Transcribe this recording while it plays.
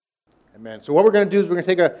Amen. So what we're going to do is we're going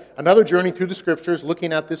to take another journey through the Scriptures,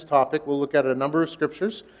 looking at this topic. We'll look at a number of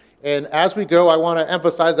Scriptures. And as we go, I want to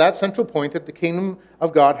emphasize that central point that the kingdom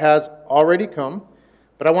of God has already come.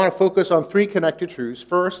 But I want to focus on three connected truths.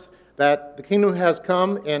 First, that the kingdom has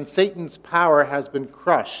come and Satan's power has been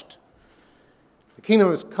crushed. The kingdom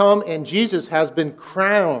has come and Jesus has been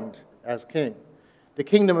crowned as king. The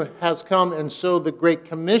kingdom has come and so the Great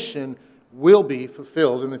Commission will be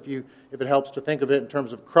fulfilled. And if it helps to think of it in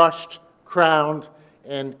terms of crushed, crowned,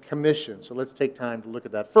 and commissioned. So let's take time to look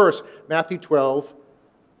at that. First, Matthew 12,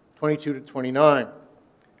 22 to 29.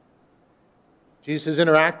 Jesus is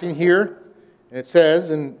interacting here, and it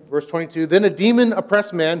says in verse 22, "Then a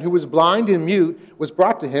demon-oppressed man who was blind and mute was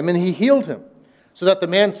brought to him, and he healed him, so that the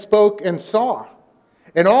man spoke and saw.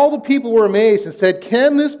 And all the people were amazed and said,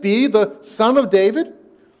 'Can this be the Son of David?'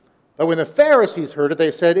 But when the Pharisees heard it,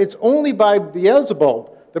 they said, 'It's only by Beelzebub,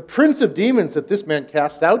 the prince of demons, that this man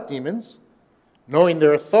casts out demons.' Knowing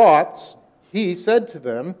their thoughts, he said to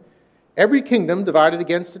them, 'Every kingdom divided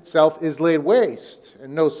against itself is laid waste,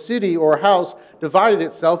 and no city or house divided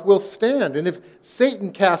itself will stand. And if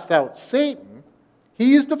Satan cast out Satan,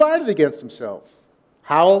 he is divided against himself.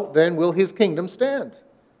 How then will his kingdom stand?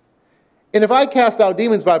 And if I cast out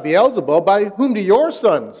demons by Beelzebub, by whom do your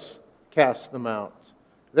sons cast them out?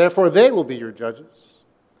 Therefore they will be your judges.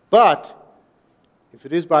 But if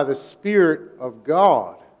it is by the Spirit of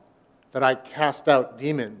God that I cast out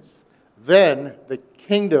demons, then the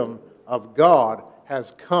kingdom of God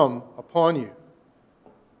has come upon you.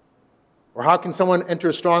 Or how can someone enter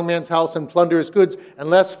a strong man's house and plunder his goods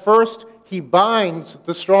unless first he binds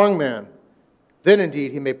the strong man? Then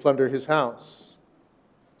indeed he may plunder his house.'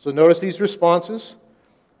 So notice these responses.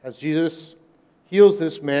 As Jesus heals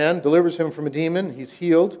this man, delivers him from a demon, he's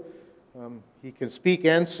healed. He can speak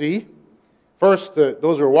and see. First,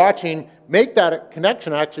 those who are watching, make that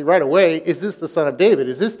connection actually right away. Is this the Son of David?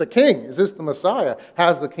 Is this the King? Is this the Messiah?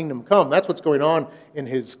 Has the kingdom come? That's what's going on in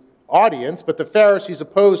his audience. But the Pharisees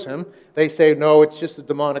oppose him. They say, no, it's just a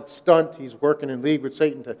demonic stunt. He's working in league with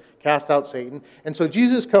Satan to cast out Satan. And so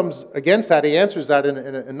Jesus comes against that. He answers that in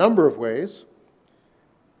a number of ways.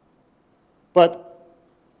 But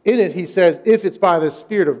in it, he says, if it's by the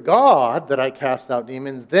Spirit of God that I cast out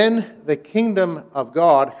demons, then the kingdom of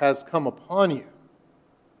God has come upon you.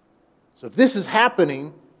 So if this is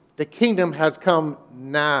happening, the kingdom has come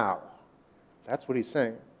now. That's what he's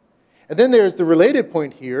saying. And then there's the related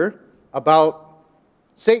point here about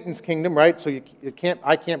Satan's kingdom, right? So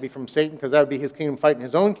I can't be from Satan because that would be his kingdom fighting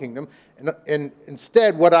his own kingdom. And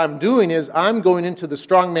instead, what I'm doing is I'm going into the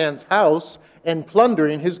strong man's house and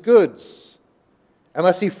plundering his goods,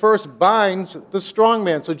 unless he first binds the strong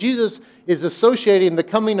man. So Jesus is associating the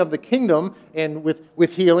coming of the kingdom and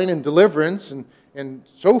with healing and deliverance and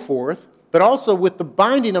so forth, but also with the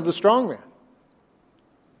binding of the strong man.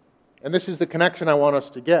 And this is the connection I want us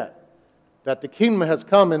to get, that the kingdom has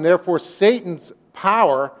come and therefore Satan's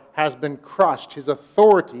power has been crushed. His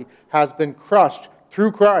authority has been crushed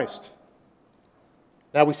through Christ.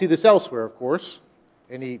 Now we see this elsewhere, of course.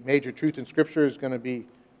 Any major truth in Scripture is going to be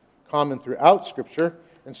common throughout Scripture.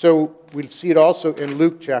 And so we see it also in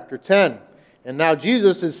Luke chapter 10. And now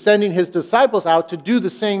Jesus is sending his disciples out to do the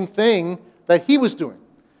same thing that he was doing.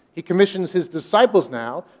 He commissions his disciples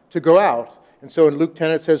now to go out. And so in Luke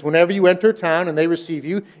 10 it says, whenever you enter a town and they receive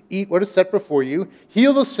you, eat what is set before you,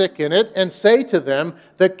 heal the sick in it, and say to them,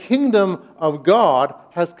 the kingdom of God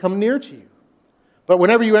has come near to you. But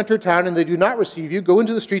whenever you enter a town and they do not receive you, go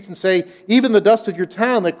into the streets and say, even the dust of your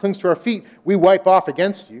town that clings to our feet, we wipe off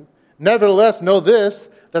against you. Nevertheless, know this,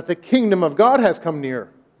 that the kingdom of God has come near.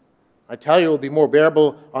 I tell you, it will be more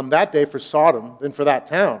bearable on that day for Sodom than for that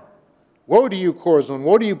town. Woe to you, Chorazin!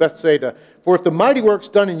 Woe to you, Bethsaida! For if the mighty works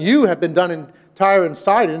done in you had been done in Tyre and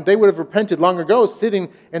Sidon, they would have repented long ago, sitting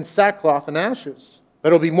in sackcloth and ashes.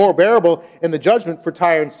 But it will be more bearable in the judgment for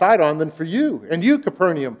Tyre and Sidon than for you. And you,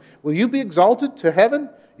 Capernaum, will you be exalted to heaven?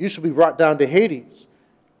 You shall be brought down to Hades.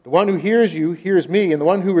 The one who hears you hears me, and the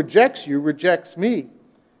one who rejects you rejects me.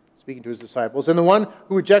 Speaking to his disciples. And the one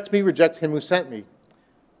who rejects me rejects him who sent me.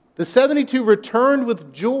 The 72 returned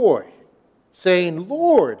with joy, saying,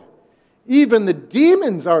 Lord, even the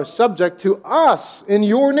demons are subject to us in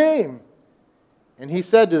your name. And he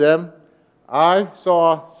said to them, I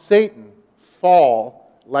saw Satan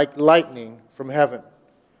fall like lightning from heaven.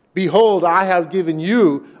 Behold, I have given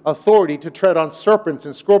you authority to tread on serpents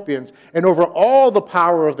and scorpions and over all the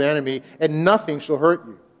power of the enemy, and nothing shall hurt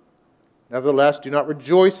you. Nevertheless, do not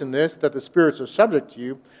rejoice in this, that the spirits are subject to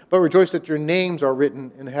you, but rejoice that your names are written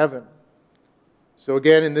in heaven. So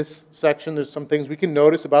again, in this section, there's some things we can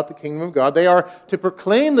notice about the kingdom of God. They are to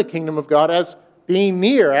proclaim the kingdom of God as being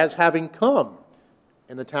near as having come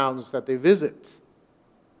in the towns that they visit.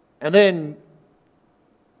 And then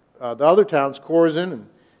the other towns, Chorazin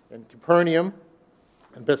and Capernaum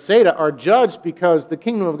and Bethsaida, are judged because the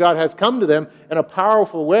kingdom of God has come to them in a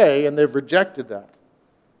powerful way, and they've rejected that.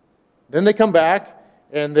 Then they come back,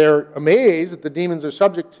 and they're amazed that the demons are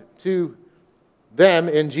subject to them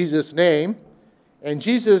in Jesus' name. And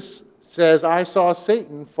Jesus says, I saw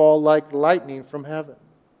Satan fall like lightning from heaven.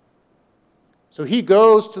 So he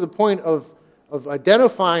goes to the point of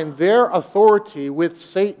identifying their authority with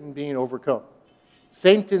Satan being overcome.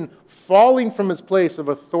 Satan falling from his place of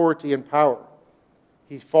authority and power.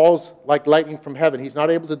 He falls like lightning from heaven. He's not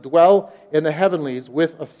able to dwell in the heavenlies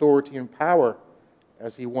with authority and power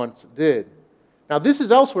as he once did. Now, this is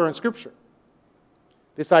elsewhere in Scripture.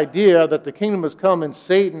 This idea that the kingdom has come and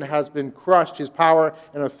Satan has been crushed, his power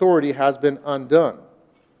and authority has been undone.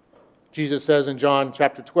 Jesus says in John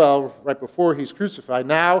chapter 12, right before he's crucified,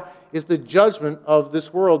 now is the judgment of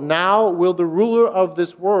this world. Now will the ruler of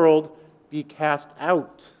this world be cast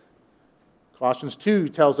out. Colossians 2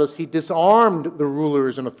 tells us he disarmed the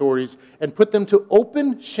rulers and authorities and put them to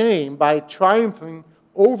open shame by triumphing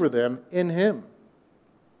over them in him.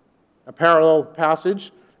 A parallel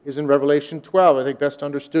passage is in Revelation 12, I think best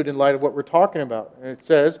understood in light of what we're talking about. And it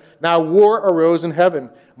says, now war arose in heaven,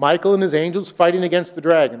 Michael and his angels fighting against the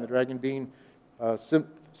dragon being a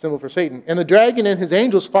symbol for Satan. And the dragon and his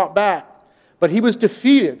angels fought back, but he was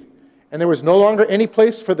defeated, and there was no longer any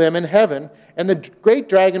place for them in heaven. And the great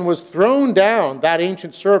dragon was thrown down, that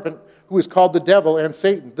ancient serpent who is called the devil and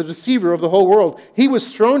Satan, the deceiver of the whole world. He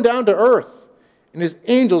was thrown down to earth, and his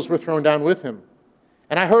angels were thrown down with him.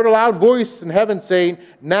 And I heard a loud voice in heaven saying,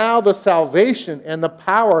 now the salvation and the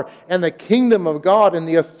power and the kingdom of God and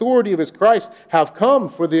the authority of his Christ have come,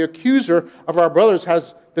 for the accuser of our brothers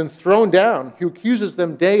has been thrown down, who accuses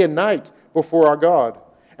them day and night before our God.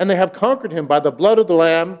 And they have conquered him by the blood of the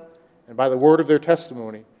Lamb and by the word of their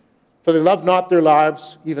testimony. For they loved not their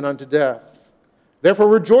lives even unto death. Therefore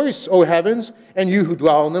rejoice, O heavens, and you who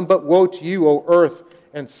dwell in them, but woe to you, O earth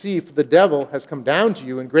and sea, for the devil has come down to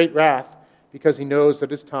you in great wrath, because he knows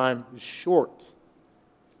that his time is short.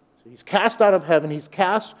 So he's cast out of heaven. He's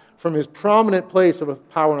cast from his prominent place of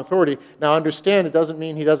power and authority. Now understand, it doesn't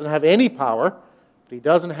mean he doesn't have any power, but he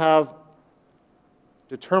doesn't have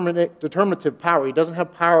determinative power. He doesn't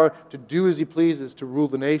have power to do as he pleases, to rule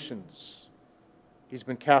the nations. He's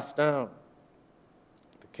been cast down.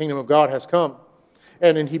 The kingdom of God has come.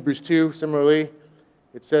 And in Hebrews 2, similarly,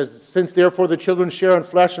 it says, since therefore the children share in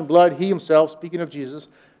flesh and blood, he himself, speaking of Jesus,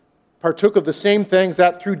 partook of the same things,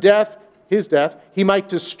 that through death, his death, he might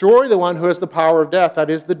destroy the one who has the power of death, that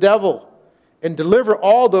is, the devil, and deliver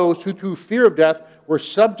all those who through fear of death were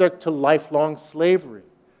subject to lifelong slavery.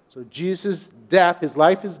 So Jesus' death, his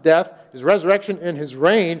life, his death, his resurrection, and his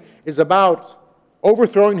reign is about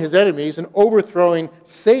overthrowing his enemies and overthrowing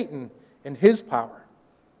Satan and his power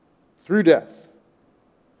through death.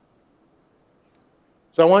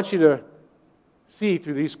 So I want you to see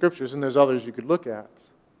through these scriptures, and there's others you could look at,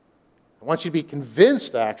 I want you to be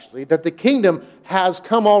convinced, actually, that the kingdom has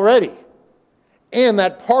come already. And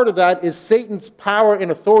that part of that is Satan's power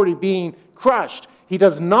and authority being crushed. He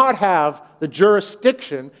does not have the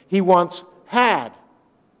jurisdiction he once had.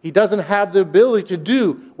 He doesn't have the ability to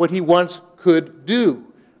do what he once could do.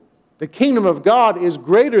 The kingdom of God is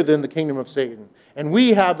greater than the kingdom of Satan. And we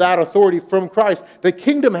have that authority from Christ. The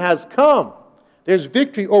kingdom has come. There's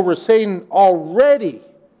victory over Satan already.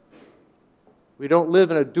 We don't live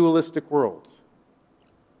in a dualistic world.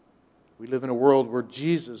 We live in a world where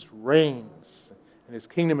Jesus reigns and his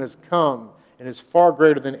kingdom has come and is far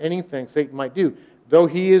greater than anything Satan might do. Though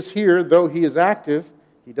he is here, though he is active,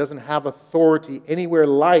 he doesn't have authority anywhere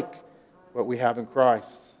like what we have in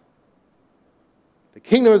Christ. The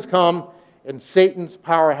kingdom has come and Satan's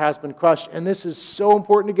power has been crushed. And this is so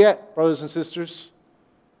important to get, brothers and sisters.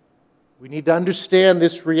 We need to understand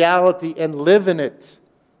this reality and live in it.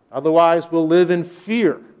 Otherwise, we'll live in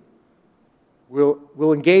fear.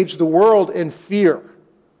 We'll engage the world in fear.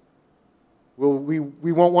 We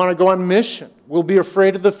won't want to go on mission. We'll be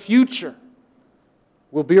afraid of the future.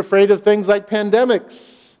 We'll be afraid of things like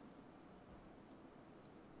pandemics.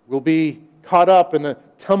 We'll be caught up in the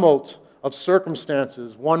tumult of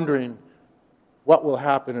circumstances, wondering what will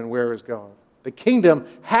happen and where is God. The kingdom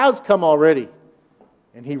has come already,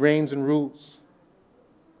 and he reigns and rules.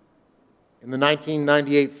 In the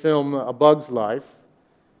 1998 film A Bug's Life,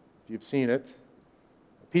 if you've seen it,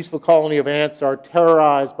 a peaceful colony of ants are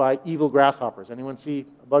terrorized by evil grasshoppers. Anyone see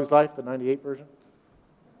A Bug's Life, the 98 version?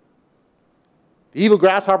 The evil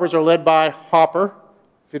grasshoppers are led by Hopper,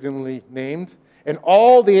 fittingly named, And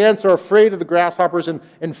all the ants are afraid of the grasshoppers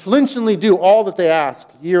and flinchingly do all that they ask.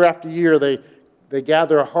 Year after year, they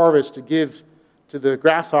gather a harvest to give to the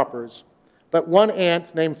grasshoppers. But one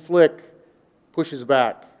ant named Flick pushes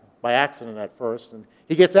back, by accident at first, and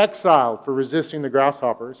he gets exiled for resisting the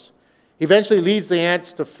grasshoppers. He eventually leads the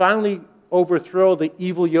ants to finally overthrow the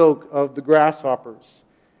evil yoke of the grasshoppers.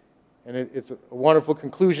 And it's a wonderful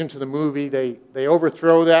conclusion to the movie. They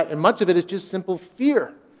overthrow that, and much of it is just simple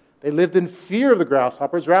fear. They lived in fear of the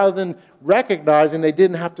grasshoppers rather than recognizing they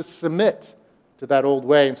didn't have to submit to that old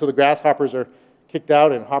way. And so the grasshoppers are kicked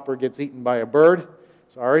out, and Hopper gets eaten by a bird.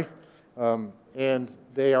 And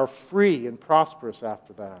they are free and prosperous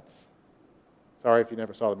after that. Sorry if you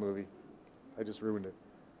never saw the movie. I just ruined it.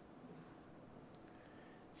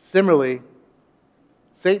 Similarly,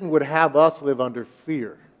 Satan would have us live under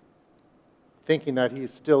fear, thinking that he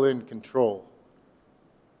is still in control,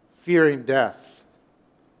 fearing death,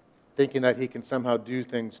 thinking that he can somehow do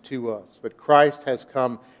things to us. But Christ has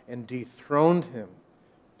come and dethroned him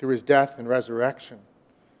through his death and resurrection.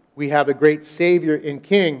 We have a great Savior and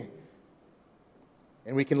King,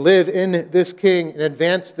 and we can live in this King and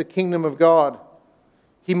advance the kingdom of God.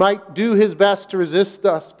 He might do his best to resist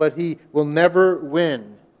us, but he will never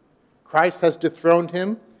win. Christ has dethroned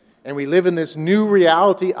him, and we live in this new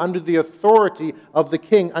reality under the authority of the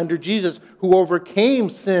King, under Jesus, who overcame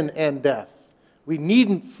sin and death. We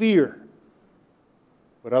needn't fear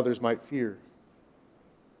what others might fear.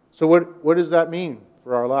 So what does that mean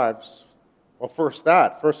for our lives? Well, first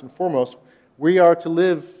and foremost, we are to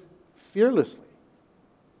live fearlessly,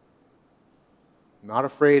 not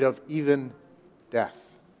afraid of even death.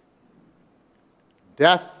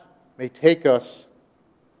 Death may take our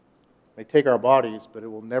bodies, but it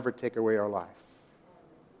will never take away our life.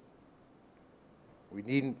 We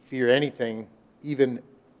needn't fear anything, even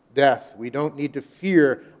death. We don't need to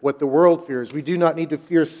fear what the world fears. We do not need to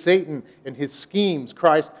fear Satan and his schemes.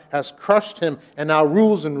 Christ has crushed him and now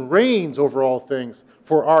rules and reigns over all things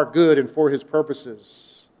for our good and for his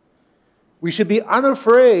purposes. We should be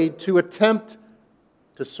unafraid to attempt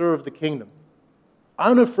to serve the kingdom,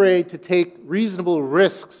 unafraid to take reasonable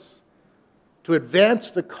risks to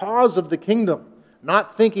advance the cause of the kingdom,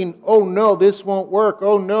 not thinking, oh no, this won't work,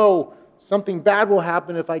 oh no, something bad will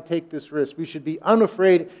happen if I take this risk. We should be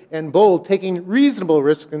unafraid and bold, taking reasonable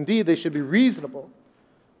risks. Indeed, they should be reasonable.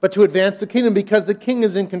 But to advance the kingdom because the king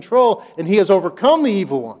is in control and he has overcome the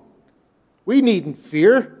evil one. We needn't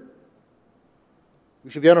fear.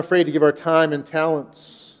 We should be unafraid to give our time and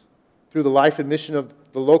talents through the life and mission of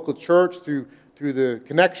the local church, through the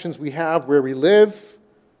connections we have where we live.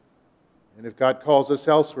 And if God calls us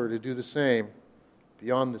elsewhere to do the same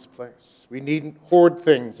beyond this place. We needn't hoard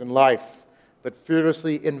things in life, but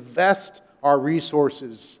fearlessly invest our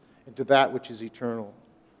resources into that which is eternal.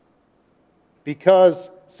 Because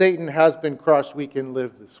Satan has been crushed, we can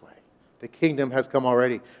live this way. The kingdom has come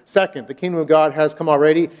already. Second, the kingdom of God has come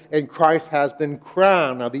already, and Christ has been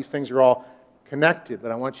crowned. Now, these things are all connected,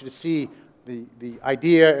 but I want you to see the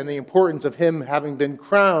idea and the importance of him having been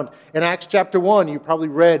crowned. In Acts chapter 1, you probably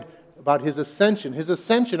read about his ascension. His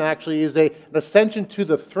ascension actually is an ascension to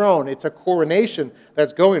the throne. It's a coronation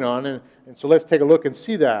that's going on. And so let's take a look and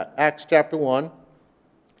see that. Acts chapter 1.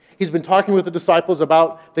 He's been talking with the disciples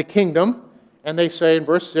about the kingdom. And they say in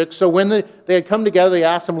verse 6, so when they had come together, they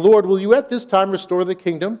asked him, Lord, will you at this time restore the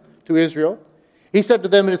kingdom to Israel? He said to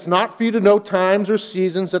them, it's not for you to know times or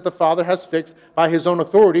seasons that the Father has fixed by his own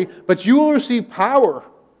authority, but you will receive power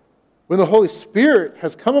when the Holy Spirit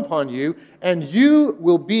has come upon you, and you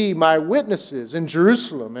will be my witnesses in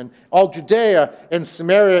Jerusalem and all Judea and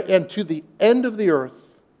Samaria and to the end of the earth.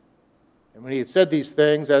 And when he had said these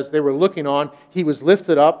things, as they were looking on, he was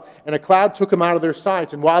lifted up, and a cloud took him out of their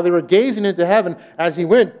sight. And while they were gazing into heaven as he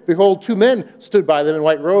went, behold, two men stood by them in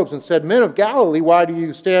white robes and said, Men of Galilee, why do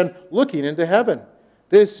you stand looking into heaven?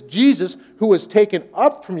 This Jesus, who was taken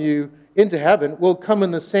up from you into heaven, will come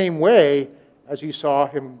in the same way as you saw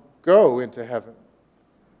him go into heaven.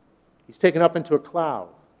 He's taken up into a cloud,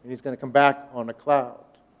 and he's going to come back on a cloud.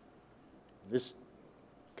 This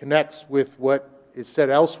connects with what is said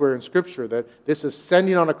elsewhere in Scripture, that this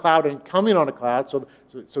ascending on a cloud and coming on a cloud,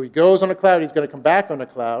 so he goes on a cloud, he's going to come back on a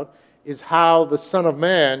cloud, is how the Son of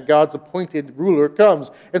Man, God's appointed ruler,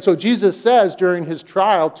 comes. And so Jesus says during his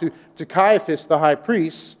trial to Caiaphas, the high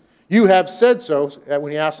priest, you have said so,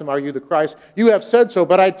 when he asked him, are you the Christ? You have said so,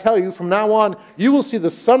 but I tell you, from now on, you will see the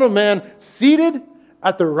Son of Man seated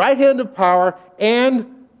at the right hand of power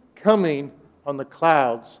and coming on the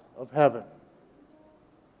clouds of heaven.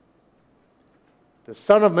 The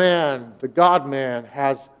Son of Man, the God-man,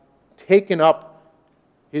 has taken up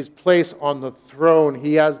his place on the throne.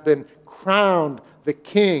 He has been crowned the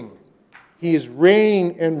king. He is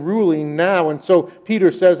reigning and ruling now. And so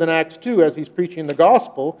Peter says in Acts 2, as he's preaching the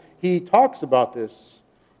gospel, he talks about this.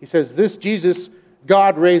 He says, this Jesus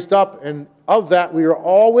God raised up, and of that we are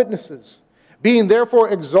all witnesses. Being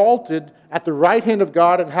therefore exalted at the right hand of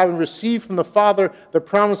God, and having received from the Father the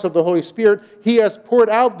promise of the Holy Spirit, he has poured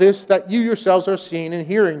out this that you yourselves are seeing and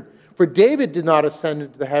hearing. For David did not ascend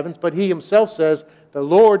into the heavens, but he himself says, the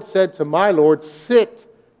Lord said to my Lord, sit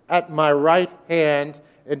at my right hand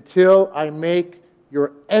until I make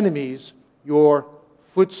your enemies your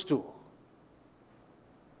footstool.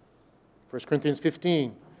 1 Corinthians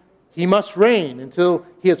 15. He must reign until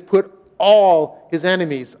he has put all his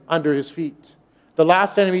enemies under his feet. The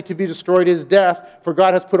last enemy to be destroyed is death, for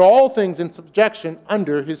God has put all things in subjection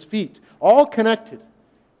under his feet. All connected.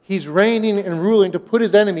 He's reigning and ruling to put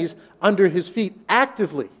his enemies under his feet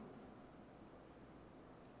actively.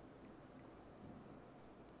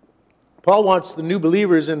 Paul wants the new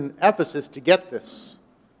believers in Ephesus to get this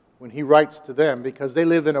when he writes to them, because they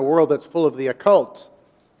live in a world that's full of the occult,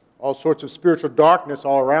 all sorts of spiritual darkness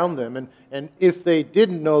all around them. And if they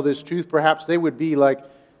didn't know this truth, perhaps they would be like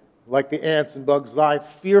the ants in Bugs Life,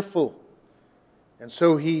 fearful. And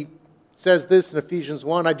so he says this in Ephesians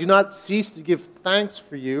 1, I do not cease to give thanks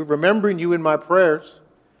for you, remembering you in my prayers,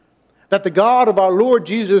 that the God of our Lord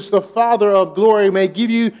Jesus, the Father of glory, may give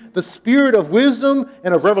you the spirit of wisdom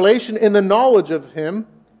and of revelation in the knowledge of him,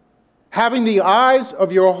 having the eyes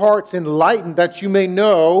of your hearts enlightened, that you may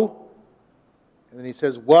know. And then he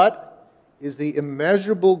says, what is the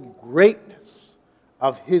immeasurable greatness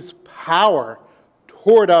of his power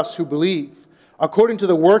toward us who believe, according to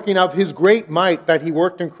the working of his great might that he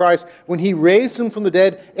worked in Christ, when he raised him from the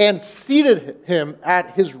dead and seated him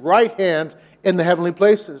at his right hand in the heavenly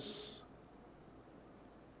places.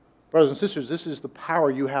 Brothers and sisters, this is the power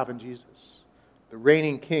you have in Jesus. The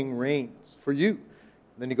reigning king reigns for you. And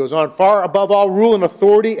then he goes on, far above all rule and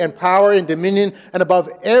authority and power and dominion, and above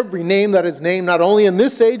every name that is named, not only in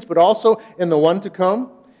this age, but also in the one to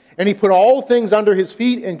come. And he put all things under his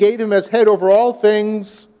feet and gave him as head over all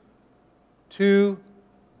things to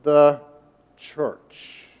the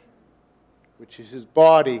church, which is his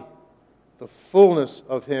body, the fullness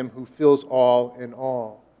of him who fills all in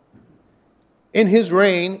all. In his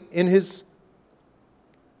reign, in his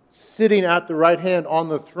sitting at the right hand on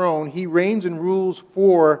the throne, he reigns and rules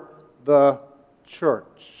for the church,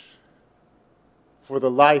 for the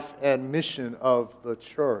life and mission of the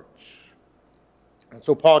church. And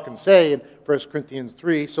so Paul can say in 1 Corinthians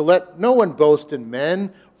 3, so let no one boast in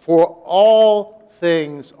men, for all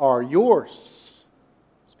things are yours.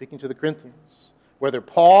 Speaking to the Corinthians. Whether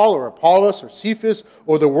Paul or Apollos or Cephas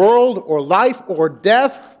or the world or life or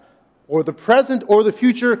death or the present or the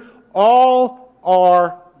future, all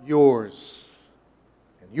are yours.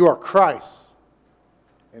 And you are Christ,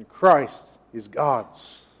 and Christ is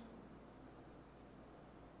God's.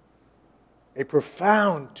 A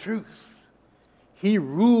profound truth. He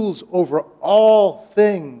rules over all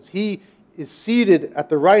things. He is seated at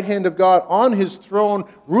the right hand of God on his throne,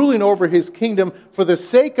 ruling over his kingdom for the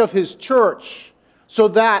sake of his church, so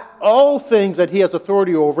that all things that he has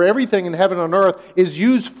authority over, everything in heaven and on earth, is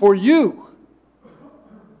used for you,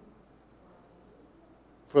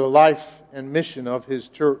 for the life and mission of his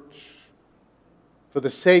church, for the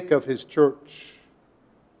sake of his church.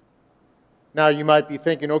 Now you might be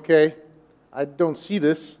thinking, okay, I don't see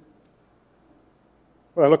this.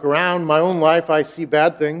 When I look around my own life, I see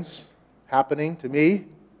bad things happening to me,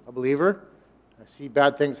 a believer. I see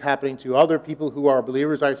bad things happening to other people who are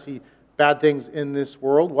believers. I see bad things in this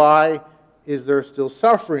world. Why is there still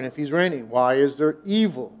suffering if he's reigning? Why is there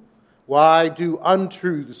evil? Why do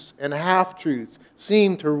untruths and half-truths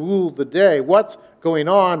seem to rule the day? What's going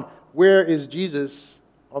on? Where is Jesus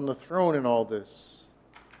on the throne in all this?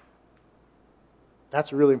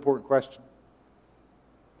 That's a really important question.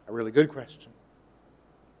 A really good question.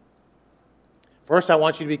 First, I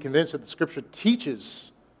want you to be convinced that the Scripture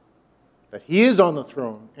teaches that he is on the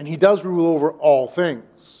throne and he does rule over all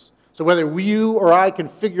things. So whether you or I can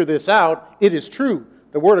figure this out, it is true.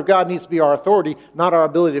 The Word of God needs to be our authority, not our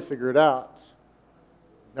ability to figure it out.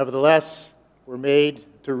 Nevertheless, we're made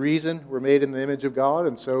to reason. We're made in the image of God,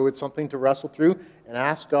 and so it's something to wrestle through and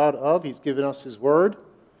ask God of. He's given us His Word.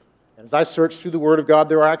 And as I search through the Word of God,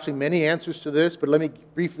 there are actually many answers to this, but let me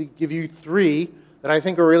briefly give you three that I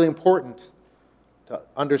think are really important to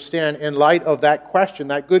understand in light of that question,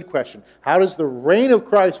 that good question. How does the reign of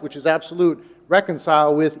Christ, which is absolute,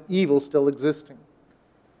 reconcile with evil still existing?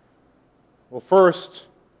 Well, first,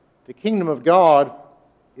 the kingdom of God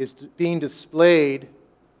is being displayed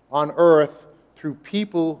on earth through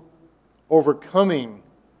people overcoming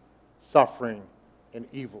suffering, and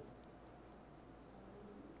evil.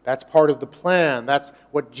 That's part of the plan. That's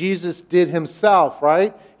what Jesus did himself,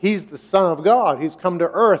 right? He's the Son of God. He's come to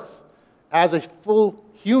earth as a full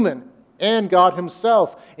human and God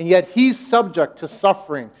himself. And yet he's subject to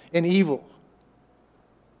suffering and evil.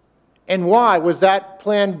 And why? Was that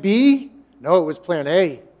plan B? No, it was plan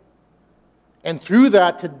A. And through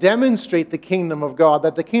that, to demonstrate the kingdom of God,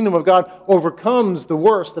 that the kingdom of God overcomes the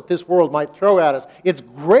worst that this world might throw at us. It's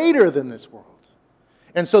greater than this world.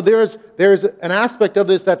 And so there's an aspect of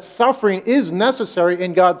this that suffering is necessary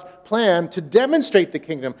in God's plan to demonstrate the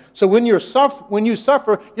kingdom. So when you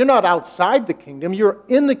suffer, you're not outside the kingdom, you're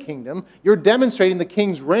in the kingdom. You're demonstrating the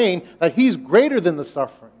king's reign, that he's greater than the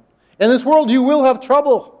suffering. In this world you will have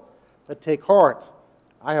trouble, but take heart.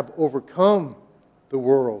 I have overcome the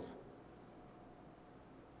world.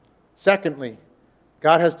 Secondly,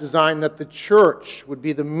 God has designed that the church would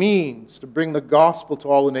be the means to bring the gospel to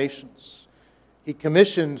all the nations. He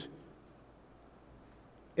commissioned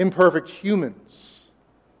imperfect humans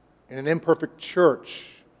in an imperfect church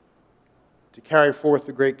to carry forth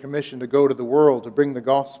the Great Commission, to go to the world, to bring the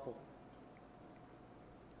gospel.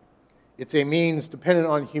 It's a means dependent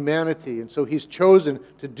on humanity, and so he's chosen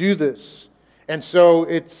to do this. And so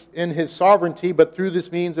it's in his sovereignty, but through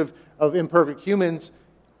this means of imperfect humans,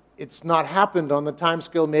 it's not happened on the time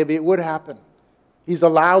scale maybe it would happen. He's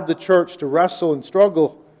allowed the church to wrestle and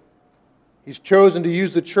struggle. He's chosen to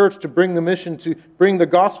use the church to bring the mission, to bring the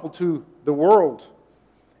gospel to the world.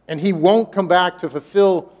 And he won't come back to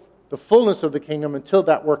fulfill the fullness of the kingdom until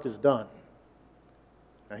that work is done.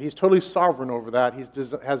 Now, he's totally sovereign over that. He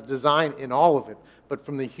has design in all of it. But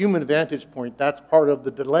from the human vantage point, that's part of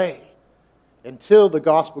the delay. Until the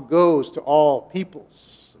gospel goes to all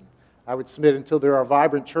peoples. I would submit until there are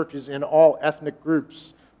vibrant churches in all ethnic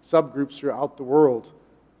groups, subgroups throughout the world,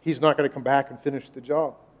 he's not going to come back and finish the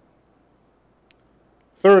job.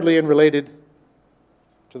 Thirdly, and related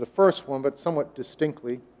to the first one, but somewhat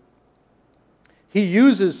distinctly, he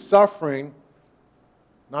uses suffering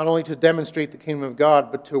not only to demonstrate the kingdom of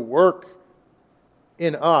God, but to work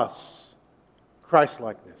in us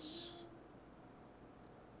Christ-likeness.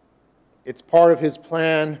 It's part of his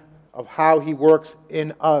plan of how he works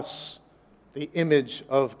in us the image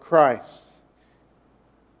of Christ.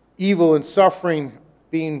 Evil and suffering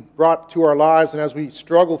being brought to our lives, and as we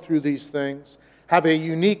struggle through these things, have a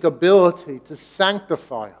unique ability to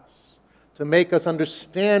sanctify us, to make us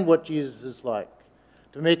understand what Jesus is like,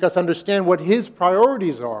 to make us understand what his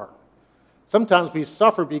priorities are. Sometimes we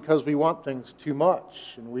suffer because we want things too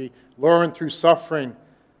much, and we learn through suffering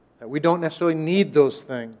that we don't necessarily need those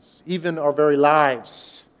things, even our very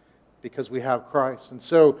lives, because we have Christ. And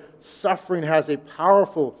so suffering has a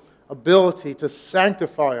powerful ability to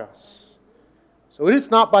sanctify us. So it is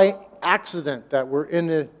not by accident that we're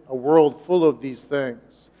in a world full of these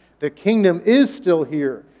things. The kingdom is still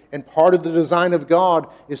here, and part of the design of God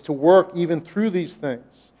is to work even through these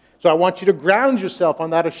things. So I want you to ground yourself on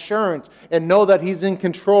that assurance and know that he's in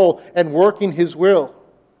control and working his will.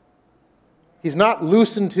 He's not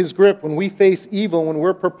loosened his grip when we face evil, when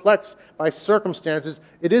we're perplexed by circumstances.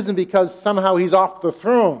 It isn't because somehow he's off the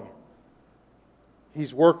throne.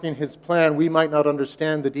 He's working his plan. We might not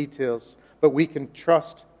understand the details, but we can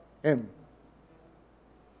trust him.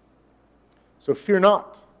 So fear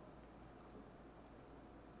not,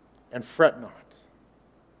 and fret not.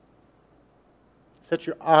 Set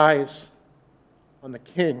your eyes on the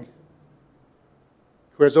King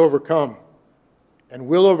who has overcome and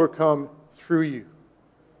will overcome through you.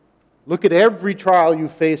 Look at every trial you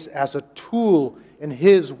face as a tool in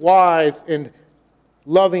his wise and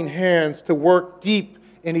loving hands to work deep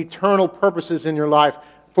in eternal purposes in your life,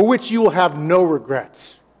 for which you will have no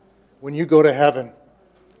regrets when you go to heaven.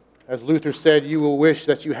 As Luther said, you will wish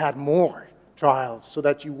that you had more trials so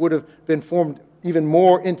that you would have been formed even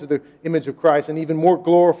more into the image of Christ and even more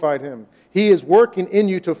glorified him. He is working in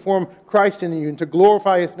you to form Christ in you and to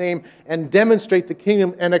glorify his name and demonstrate the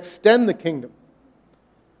kingdom and extend the kingdom.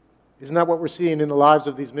 Isn't that what we're seeing in the lives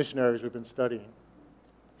of these missionaries we've been studying?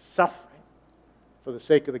 Suffering for the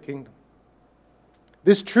sake of the kingdom.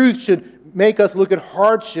 This truth should make us look at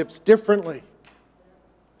hardships differently.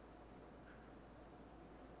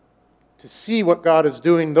 To see what God is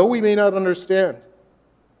doing, though we may not understand.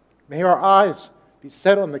 May our eyes be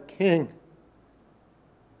set on the King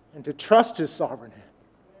and to trust his sovereign hand.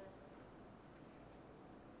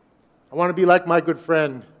 I want to be like my good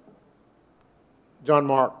friend, John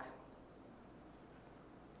Mark.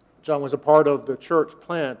 John was a part of the church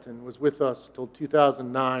plant and was with us till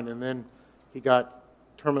 2009, and then he got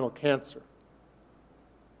terminal cancer.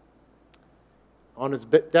 On his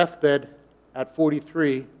deathbed at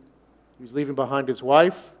 43, He was leaving behind his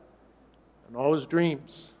wife and all his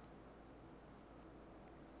dreams.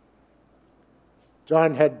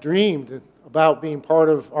 John had dreamed about being part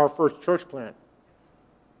of our first church plant.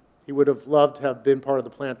 He would have loved to have been part of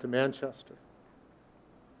the plant in Manchester.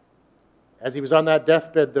 As he was on that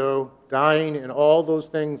deathbed, though, dying and all those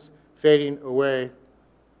things fading away,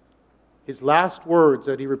 his last words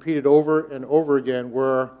that he repeated over and over again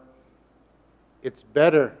were, "It's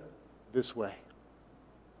better this way."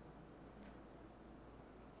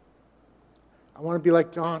 I want to be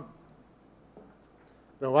like John.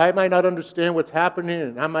 Though I might not understand what's happening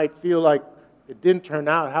and I might feel like it didn't turn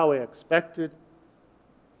out how I expected,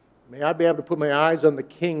 may I be able to put my eyes on the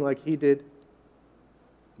King like he did.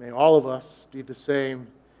 May all of us do the same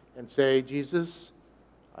and say, "Jesus,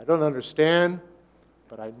 I don't understand,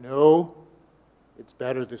 but I know it's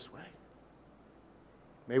better this way."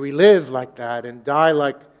 May we live like that and die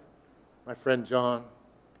like my friend John,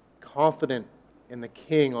 confident in the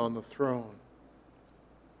King on the throne.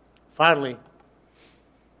 Finally,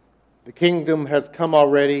 the kingdom has come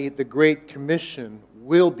already. The Great Commission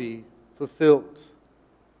will be fulfilled.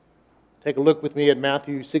 Take a look with me at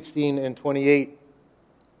Matthew 16 and 28.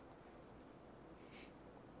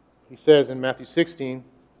 He says in Matthew 16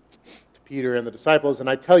 to Peter and the disciples, "And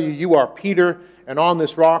I tell you, you are Peter, and on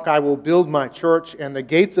this rock I will build my church, and the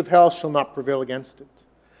gates of hell shall not prevail against it.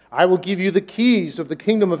 I will give you the keys of the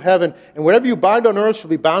kingdom of heaven, and whatever you bind on earth shall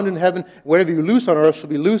be bound in heaven, and whatever you loose on earth shall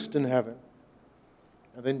be loosed in heaven."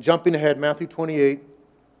 And then jumping ahead, Matthew 28.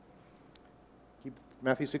 Keep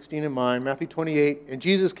Matthew 16 in mind. Matthew 28. "And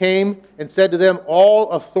Jesus came and said to them, 'All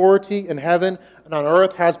authority in heaven and on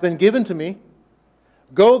earth has been given to me.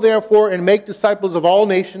 Go therefore and make disciples of all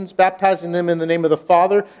nations, baptizing them in the name of the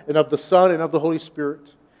Father and of the Son and of the Holy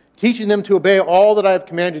Spirit, teaching them to obey all that I have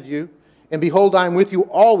commanded you. And behold, I am with you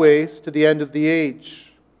always to the end of the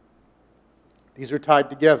age.'" These are tied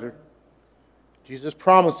together. Jesus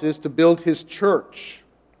promises to build his church.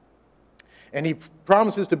 And he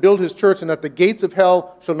promises to build his church and that the gates of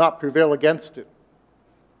hell shall not prevail against it.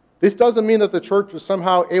 This doesn't mean that the church was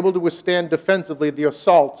somehow able to withstand defensively the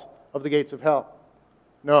assault of the gates of hell.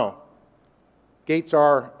 No. Gates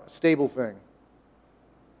are a stable thing.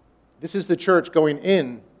 This is the church going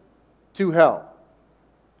in to hell,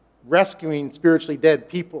 rescuing spiritually dead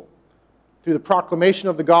people through the proclamation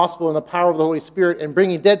of the gospel and the power of the Holy Spirit, and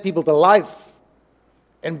bringing dead people to life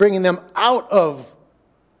and bringing them out of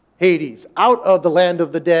Hades, out of the land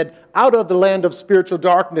of the dead, out of the land of spiritual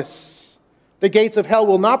darkness. The gates of hell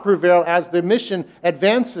will not prevail as the mission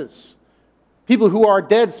advances. People who are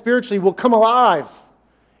dead spiritually will come alive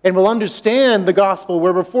and will understand the gospel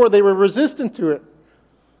where before they were resistant to it.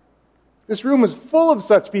 This room is full of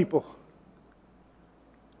such people.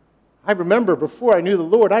 I remember before I knew the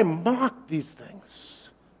Lord, I mocked these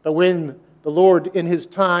things. But when the Lord in his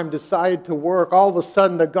time decided to work, all of a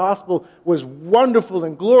sudden the gospel was wonderful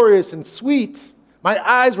and glorious and sweet. My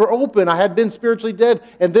eyes were open. I had been spiritually dead,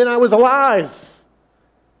 and then I was alive.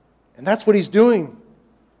 And that's what he's doing.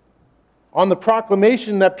 On the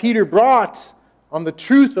proclamation that Peter brought, on the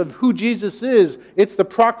truth of who Jesus is, it's the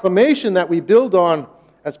proclamation that we build on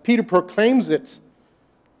as Peter proclaims it.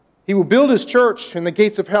 He will build his church, and the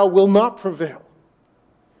gates of hell will not prevail.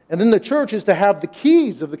 And then the church is to have the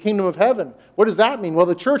keys of the kingdom of heaven. What does that mean? Well,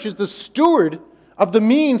 the church is the steward of the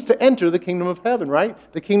means to enter the kingdom of heaven, right?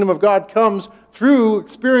 The kingdom of God comes through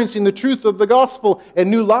experiencing the truth of the gospel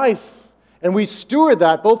and new life. And we steward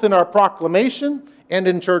that both in our proclamation and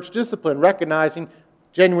in church discipline, recognizing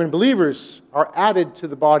genuine believers are added to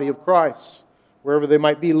the body of Christ, wherever they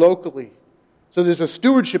might be locally. So there's a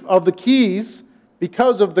stewardship of the keys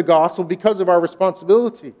because of the gospel, because of our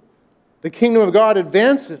responsibility. The kingdom of God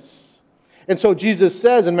advances. And so Jesus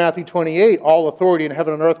says in Matthew 28, "All authority in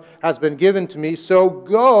heaven and earth has been given to me, so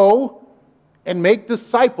go and make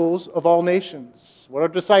disciples of all nations." What are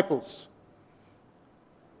disciples?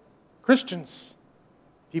 Christians.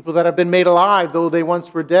 People that have been made alive, though they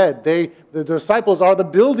once were dead. The disciples are the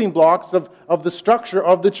building blocks of the structure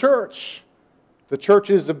of the church. The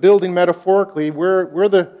church is a building metaphorically. We're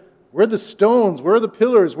the stones, we're the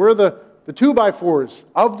pillars, we're the 2x4s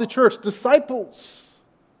of the church, disciples.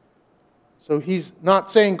 So he's not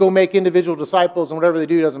saying go make individual disciples and whatever they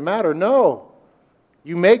do doesn't matter. No.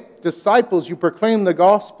 You make disciples, you proclaim the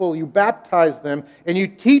gospel, you baptize them, and you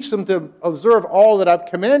teach them to observe all that I've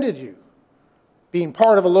commanded you. Being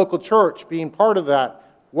part of a local church, being part of that,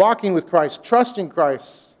 walking with Christ, trusting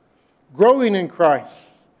Christ, growing in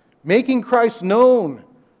Christ, making Christ known,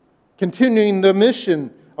 continuing the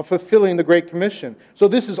mission of fulfilling the Great Commission. So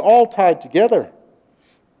this is all tied together.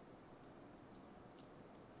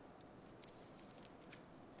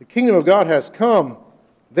 The kingdom of God has come.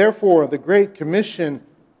 Therefore, the Great Commission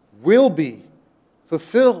will be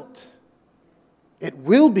fulfilled. It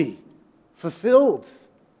will be fulfilled.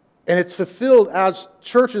 And it's fulfilled as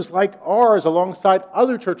churches like ours, alongside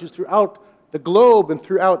other churches throughout the globe and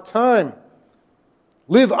throughout time,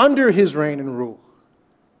 live under His reign and rule.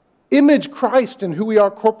 Image Christ in who we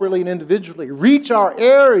are corporately and individually. Reach our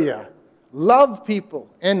area. Love people.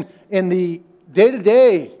 And in the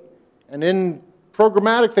day-to-day and in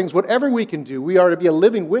programmatic things, whatever we can do, we are to be a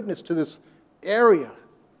living witness to this area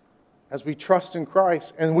as we trust in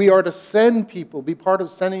Christ. And we are to send people, be part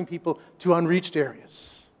of sending people to unreached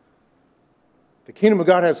areas. The kingdom of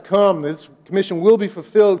God has come. This commission will be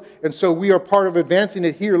fulfilled. And so we are part of advancing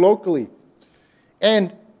it here locally.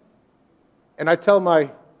 And I tell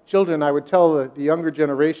my children, I would tell the younger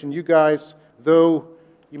generation, you guys, though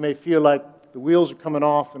you may feel like the wheels are coming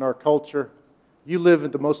off in our culture, you live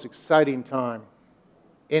at the most exciting time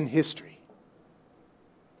in history.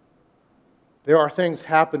 There are things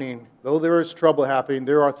happening, though there is trouble happening,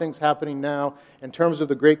 there are things happening now in terms of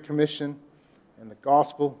the Great Commission and the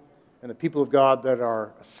gospel and the people of God that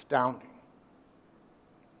are astounding.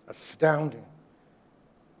 Astounding.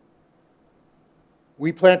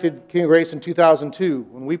 We planted King of Grace in 2002.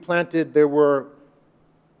 When we planted, there were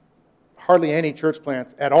hardly any church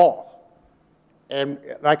plants at all. And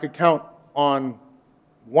I could count on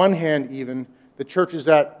one hand even the churches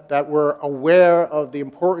that were aware of the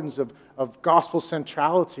importance of gospel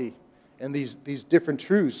centrality and these different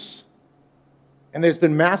truths. And there's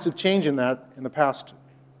been massive change in that in the past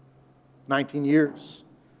 19 years.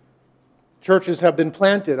 Churches have been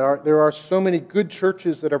planted. There are so many good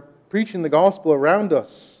churches that are preaching the gospel around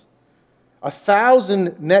us.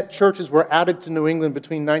 1,000 net churches were added to New England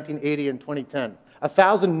between 1980 and 2010.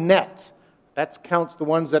 1,000 net. That counts the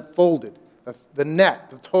ones that folded. The net,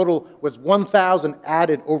 the total was 1,000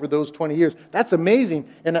 added over those 20 years. That's amazing.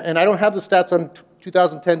 And I don't have the stats on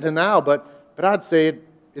 2010 to now, but I'd say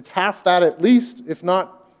it's half that at least, if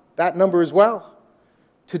not that number as well.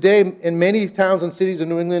 Today, in many towns and cities in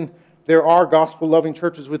New England, there are gospel-loving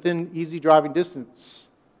churches within easy driving distance.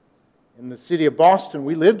 In the city of Boston,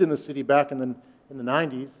 we lived in the city back in the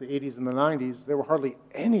 90s, the 80s and the 90s. There were hardly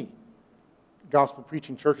any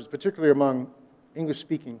gospel-preaching churches, particularly among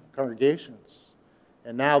English-speaking congregations.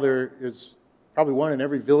 And now there is probably one in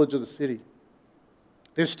every village of the city.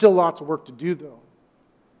 There's still lots of work to do, though.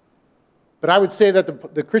 But I would say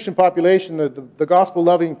that the Christian population, the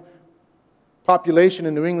gospel-loving population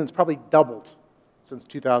in New England has probably doubled since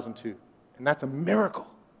 2002. And that's a miracle.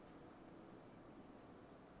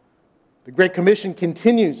 The Great Commission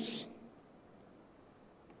continues.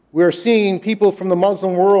 We are seeing people from the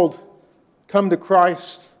Muslim world come to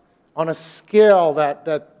Christ on a scale that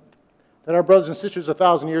our brothers and sisters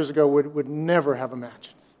 1,000 years ago would never have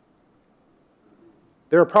imagined.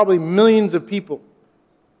 There are probably millions of people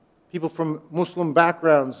from Muslim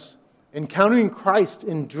backgrounds, encountering Christ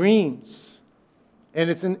in dreams. And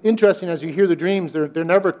it's interesting, as you hear the dreams, they're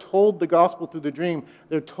never told the gospel through the dream.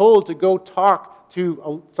 They're told to go talk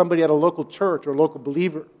to somebody at a local church or a local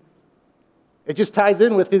believer. It just ties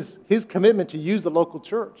in with his commitment to use the local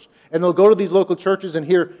church. And they'll go to these local churches and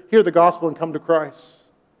hear the gospel and come to Christ.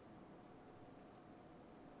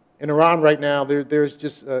 In Iran right now, there's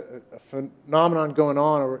just a phenomenon going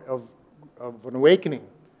on of an awakening,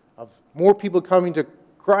 of more people coming to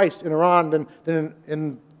Christ in Iran than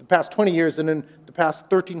in the past 20 years than in the past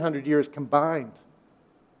 1,300 years combined.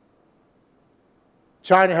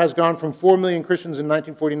 China has gone from 4 million Christians in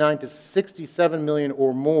 1949 to 67 million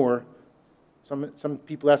or more. Some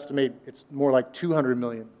people estimate it's more like 200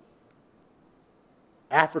 million.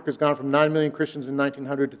 Africa's gone from 9 million Christians in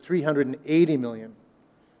 1900 to 380 million.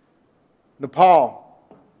 Nepal,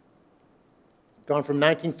 gone from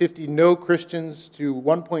 1950 no Christians to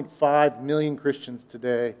 1.5 million Christians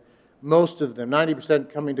today. Most of them,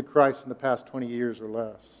 90%, coming to Christ in the past 20 years or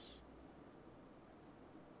less.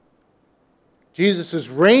 Jesus is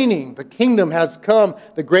reigning. The kingdom has come.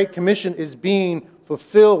 The Great Commission is being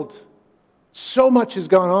fulfilled. So much has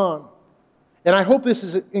gone on. And I hope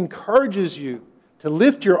this encourages you to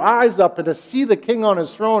lift your eyes up and to see the King on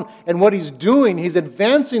His throne and what He's doing. He's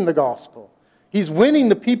advancing the gospel. He's winning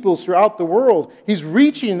the peoples throughout the world. He's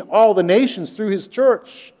reaching all the nations through His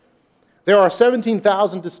church. There are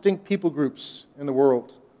 17,000 distinct people groups in the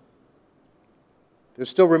world. There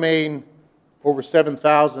still remain over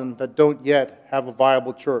 7,000 that don't yet have a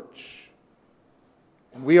viable church.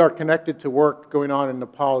 And we are connected to work going on in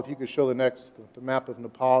Nepal. If you could show the map of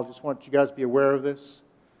Nepal. I just want you guys to be aware of this.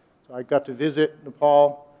 So I got to visit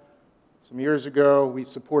Nepal some years ago. We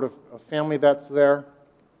support a family that's there.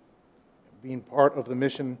 being part of the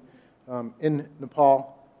mission in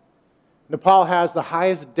Nepal. Nepal has the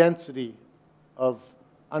highest density of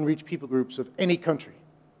unreached people groups of any country.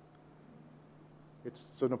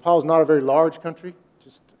 So Nepal is not a very large country,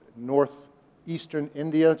 just northeastern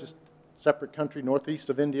India, just a separate country northeast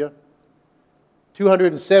of India.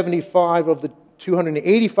 275 of the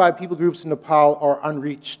 285 people groups in Nepal are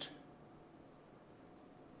unreached.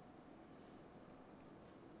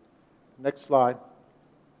 Next slide.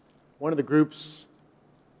 One of the groups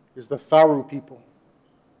is the Tharu people.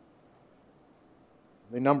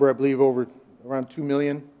 They number, I believe, around 2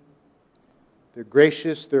 million. They're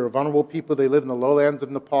gracious. They're a vulnerable people. They live in the lowlands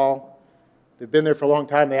of Nepal. They've been there for a long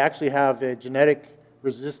time. They actually have a genetic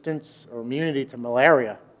resistance or immunity to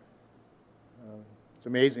malaria. It's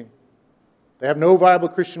amazing. They have no viable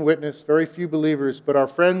Christian witness, very few believers, but our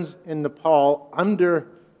friends in Nepal, under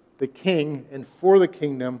the king and for the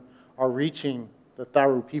kingdom, are reaching the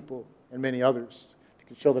Tharu people and many others. If you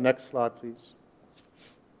could show the next slide, please.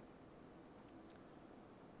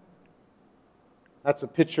 That's a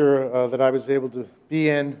picture that I was able to be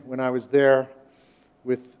in when I was there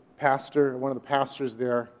with one of the pastors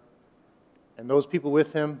there. And those people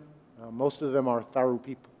with him, most of them are Tharu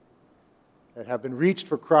people that have been reached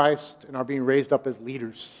for Christ and are being raised up as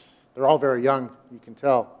leaders. They're all very young, you can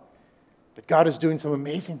tell. But God is doing some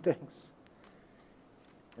amazing things.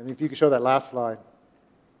 And if you could show that last slide.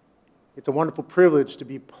 It's a wonderful privilege to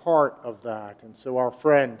be part of that. And so our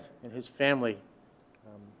friend and his family,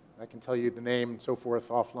 I can tell you the name and so forth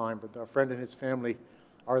offline, but our friend and his family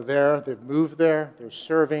are there. They've moved there. They're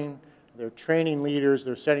serving. They're training leaders.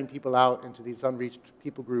 They're sending people out into these unreached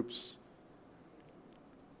people groups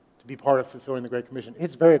to be part of fulfilling the Great Commission.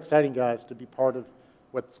 It's very exciting, guys, to be part of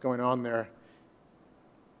what's going on there.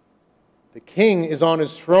 The king is on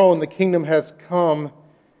his throne. The kingdom has come,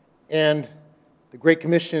 and the Great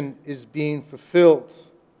Commission is being fulfilled.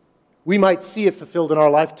 We might see it fulfilled in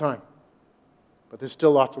our lifetime, but there's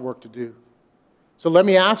still lots of work to do. So let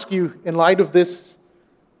me ask you, in light of this,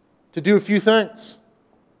 to do a few things.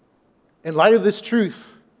 In light of this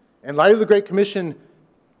truth, in light of the Great Commission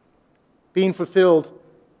being fulfilled,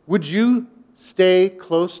 would you stay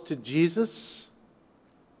close to Jesus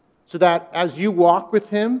so that as you walk with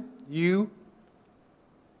Him, you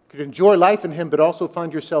could enjoy life in Him, but also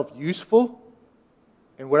find yourself useful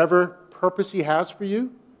in whatever purpose He has for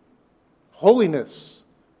you? Holiness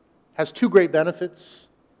has two great benefits.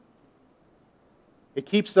 It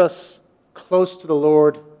keeps us close to the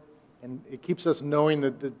Lord, and it keeps us knowing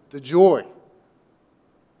the joy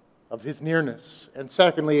of His nearness. And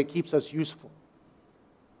secondly, it keeps us useful.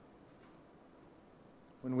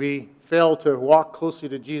 When we fail to walk closely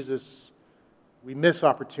to Jesus, we miss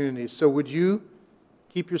opportunities. So would you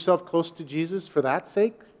keep yourself close to Jesus for that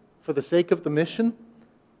sake? For the sake of the mission?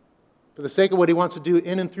 For the sake of what He wants to do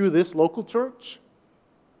in and through this local church?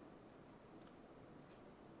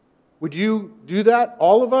 Would you do that,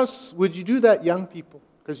 all of us? Would you do that, young people?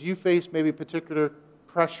 Because you face maybe particular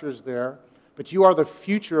pressures there, but you are the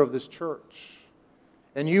future of this church.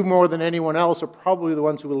 And you, more than anyone else, are probably the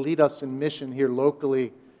ones who will lead us in mission here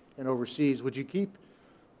locally and overseas. Would you keep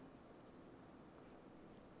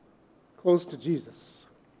close to Jesus?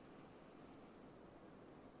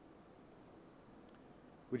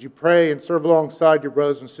 Would you pray and serve alongside your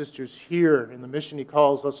brothers and sisters here in the mission He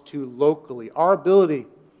calls us to locally? Our ability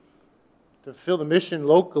to fulfill the mission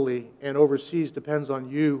locally and overseas depends on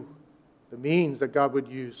you, the means that God would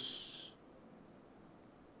use.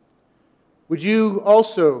 Would you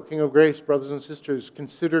also, King of Grace, brothers and sisters,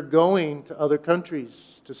 consider going to other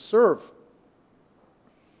countries to serve?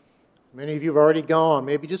 Many of you have already gone,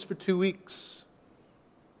 maybe just for 2 weeks.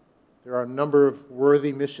 There are a number of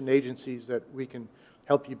worthy mission agencies that we can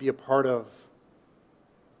help you be a part of.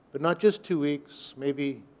 But not just 2 weeks,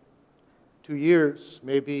 maybe 2 years,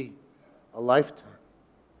 maybe a lifetime.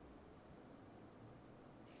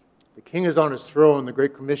 The King is on His throne. The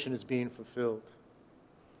Great Commission is being fulfilled.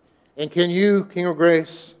 And can you, King of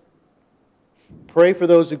Grace, pray for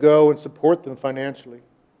those who go and support them financially?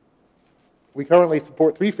 We currently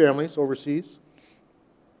support 3 families overseas.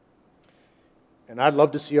 And I'd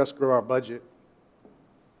love to see us grow our budget.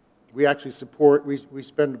 We actually we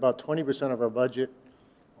spend about 20% of our budget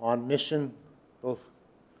on mission, both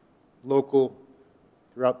local,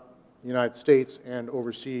 throughout the United States and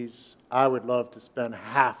overseas. I would love to spend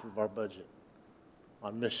half of our budget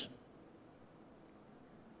on mission.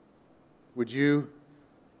 Would you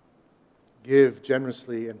give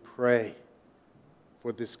generously and pray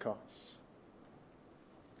for this cause?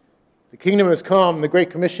 The kingdom has come. The Great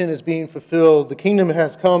Commission is being fulfilled. The kingdom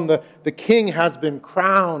has come. The King has been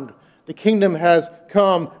crowned. The kingdom has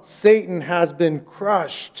come. Satan has been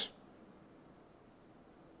crushed.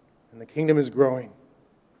 And the kingdom is growing.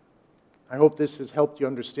 I hope this has helped you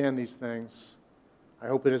understand these things. I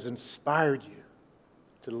hope it has inspired you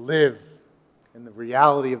to live in the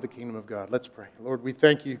reality of the kingdom of God. Let's pray. Lord, we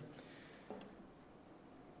thank you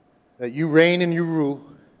that you reign and you rule.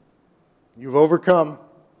 You've overcome.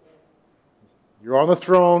 You're on the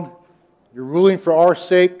throne. You're ruling for our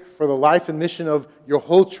sake, for the life and mission of your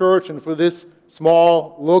whole church and for this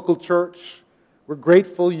small local church. We're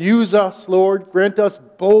grateful. Use us, Lord. Grant us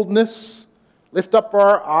boldness. Lift up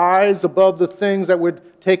our eyes above the things that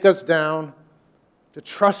would take us down, to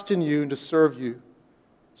trust in you and to serve you.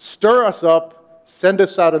 Stir us up. Send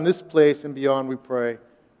us out in this place and beyond, we pray,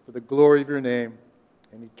 for the glory of your name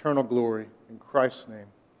and eternal glory. In Christ's name,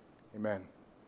 amen.